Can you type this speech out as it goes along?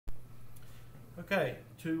Okay,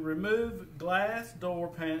 to remove glass door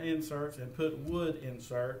pan inserts and put wood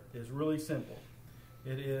insert is really simple.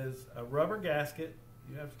 It is a rubber gasket.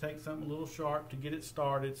 You have to take something a little sharp to get it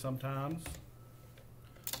started sometimes.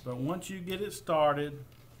 But once you get it started,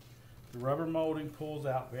 the rubber molding pulls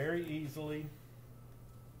out very easily.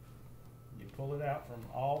 You pull it out from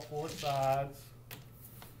all four sides.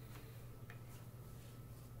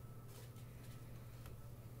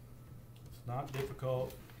 It's not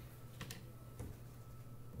difficult.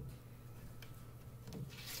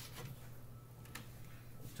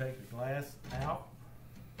 Take the glass out.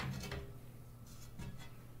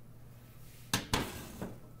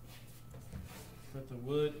 Put the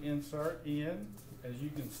wood insert in. As you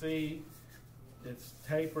can see, it's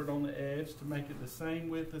tapered on the edge to make it the same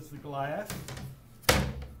width as the glass.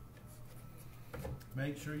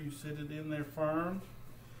 Make sure you sit it in there firm,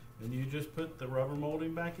 and you just put the rubber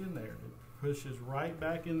molding back in there. It pushes right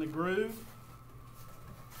back in the groove.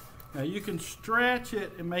 Now you can stretch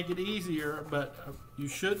it and make it easier, but you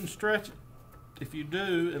shouldn't stretch it. If you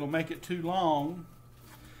do, it'll make it too long,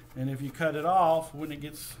 and if you cut it off, when it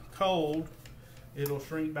gets cold, it'll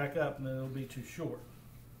shrink back up and then it'll be too short.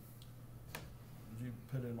 You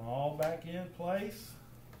put them all back in place,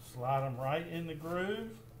 slide them right in the groove.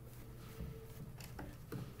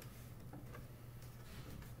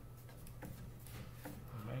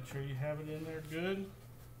 Make sure you have it in there good.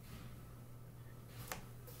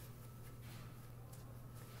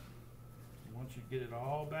 Once you get it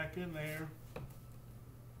all back in there,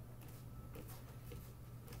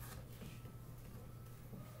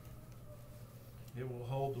 it will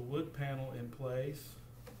hold the wood panel in place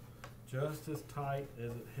just as tight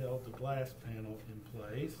as it held the glass panel in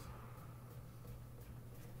place.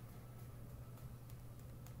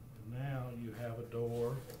 And now you have a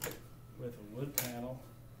door with a wood panel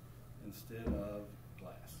instead of